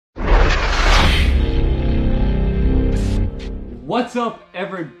What's up,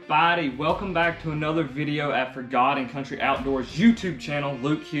 everybody? Welcome back to another video at Forgotten Country Outdoors YouTube channel.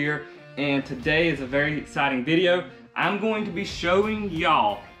 Luke here, and today is a very exciting video. I'm going to be showing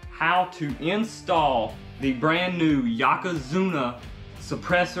y'all how to install the brand new Yokozuna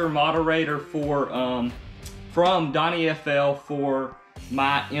suppressor moderator for from Donnie FL for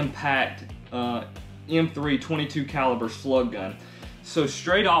my Impact M3 22 caliber slug gun. So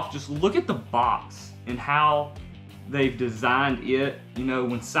straight off, just look at the box and how they've designed it. You know,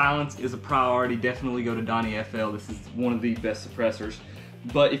 when silence is a priority, definitely go to Donnie FL. This is one of the best suppressors.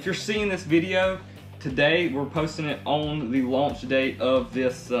 But if you're seeing this video today, we're posting it on the launch date of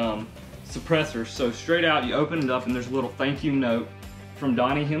this suppressor. So straight out, you open it up and there's a little thank you note from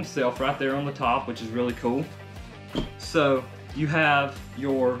Donnie himself right there on the top, which is really cool. So you have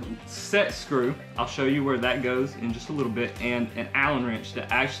your set screw. I'll show you where that goes in just a little bit, and an Allen wrench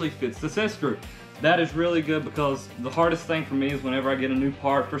that actually fits the set screw. That is really good, because the hardest thing for me is whenever I get a new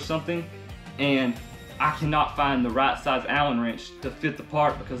part for something and I cannot find the right size Allen wrench to fit the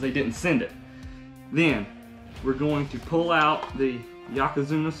part because they didn't send it. Then we're going to pull out the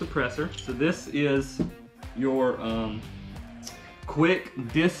Yokozuna suppressor. So this is your quick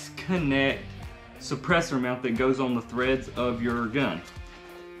disconnect suppressor mount that goes on the threads of your gun.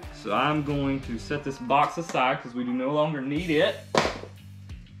 So I'm going to set this box aside because we do no longer need it.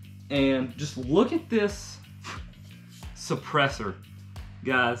 And just look at this suppressor.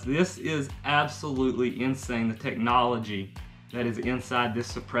 Guys, this is absolutely insane, the technology that is inside this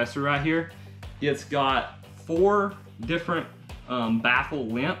suppressor right here. It's got 4 different baffle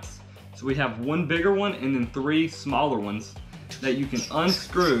lengths. So we have one bigger one and then 3 smaller ones that you can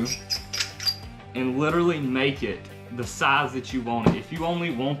unscrew and literally make it the size that you want it. If you only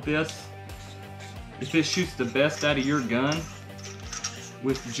want this, if it shoots the best out of your gun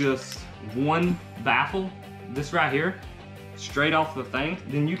with just one baffle, this right here, straight off the thing,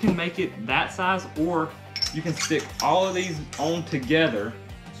 then you can make it that size, or you can stick all of these on together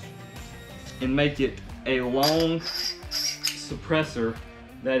and make it a long suppressor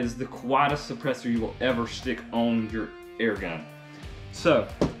that is the quietest suppressor you will ever stick on your air gun. So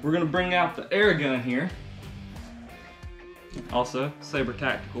we're gonna bring out the air gun here. Also, Saber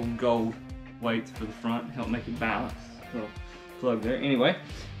Tactical gold weights for the front, help make it balance. Little plug there. Anyway,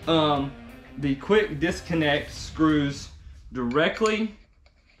 the quick disconnect screws directly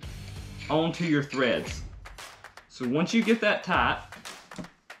onto your threads. So once you get that tight,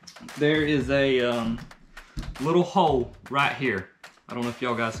 there is a little hole right here. I don't know if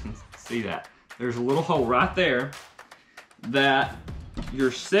y'all guys can see that. There's a little hole right there that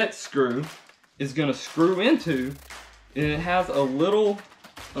your set screw is going to screw into, and it has a little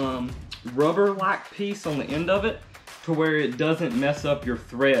rubber-like piece on the end of it to where it doesn't mess up your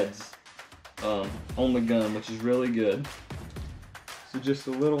threads on the gun, which is really good. So just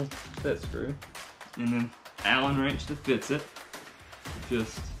a little set screw and then Allen wrench that fits it.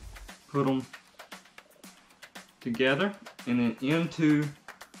 Just put them together and then into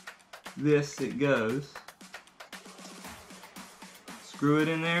this it goes. Screw it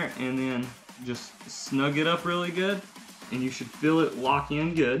in there and then just snug it up really good, and you should feel it lock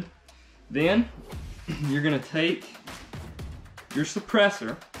in good. Then you're gonna take your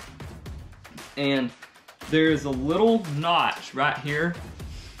suppressor, and there's a little notch right here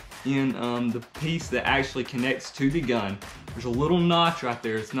in the piece that actually connects to the gun. There's a little notch right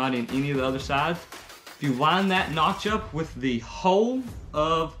there. It's not in any of the other sides. If you line that notch up with the hole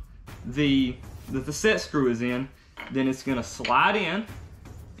of that the set screw is in, then it's gonna slide in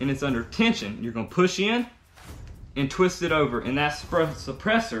and it's under tension. You're gonna push in and twist it over, and that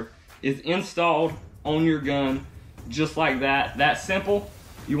suppressor is installed on your gun just like that. That simple.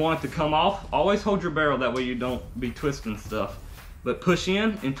 You want it to come off, always hold your barrel, that way you don't be twisting stuff. But push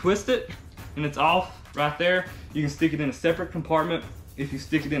in and twist it and it's off right there. You can stick it in a separate compartment. If you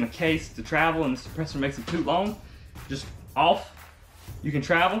stick it in a case to travel and the suppressor makes it too long, just off. You can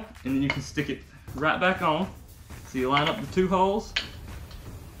travel and then you can stick it right back on. So you line up the 2 holes,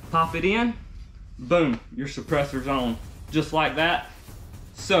 pop it in, boom, your suppressor's on, just like that.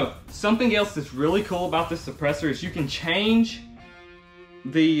 So something else that's really cool about this suppressor is you can change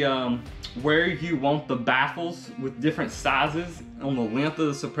the where you want the baffles with different sizes on the length of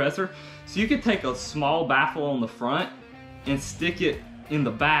the suppressor. So you could take a small baffle on the front and stick it in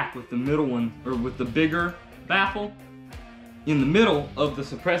the back with the middle one, or with the bigger baffle in the middle of the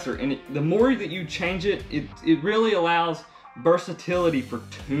suppressor. And the more that you change it, it really allows versatility for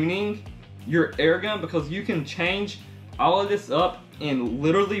tuning your air gun, because you can change all of this up and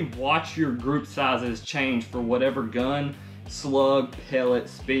literally watch your group sizes change for whatever gun, slug, pellet,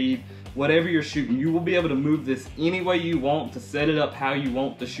 speed. whatever you're shooting. You will be able to move this any way you want, to set it up how you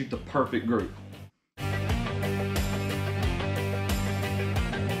want to shoot the perfect group.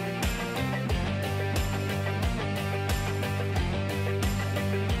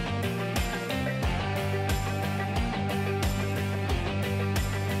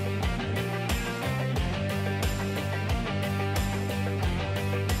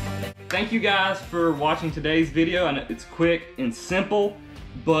 Thank you guys for watching today's video. I know it's quick and simple,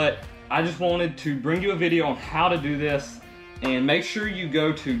 but I just wanted to bring you a video on how to do this. And make sure you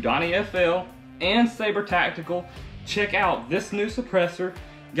go to Donnie FL and Saber Tactical. Check out this new suppressor.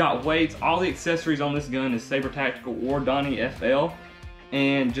 Got weights, all the accessories on this gun is Saber Tactical or Donnie FL.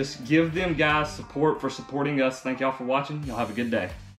 And just give them guys support for supporting us. Thank y'all for watching. Y'all have a good day.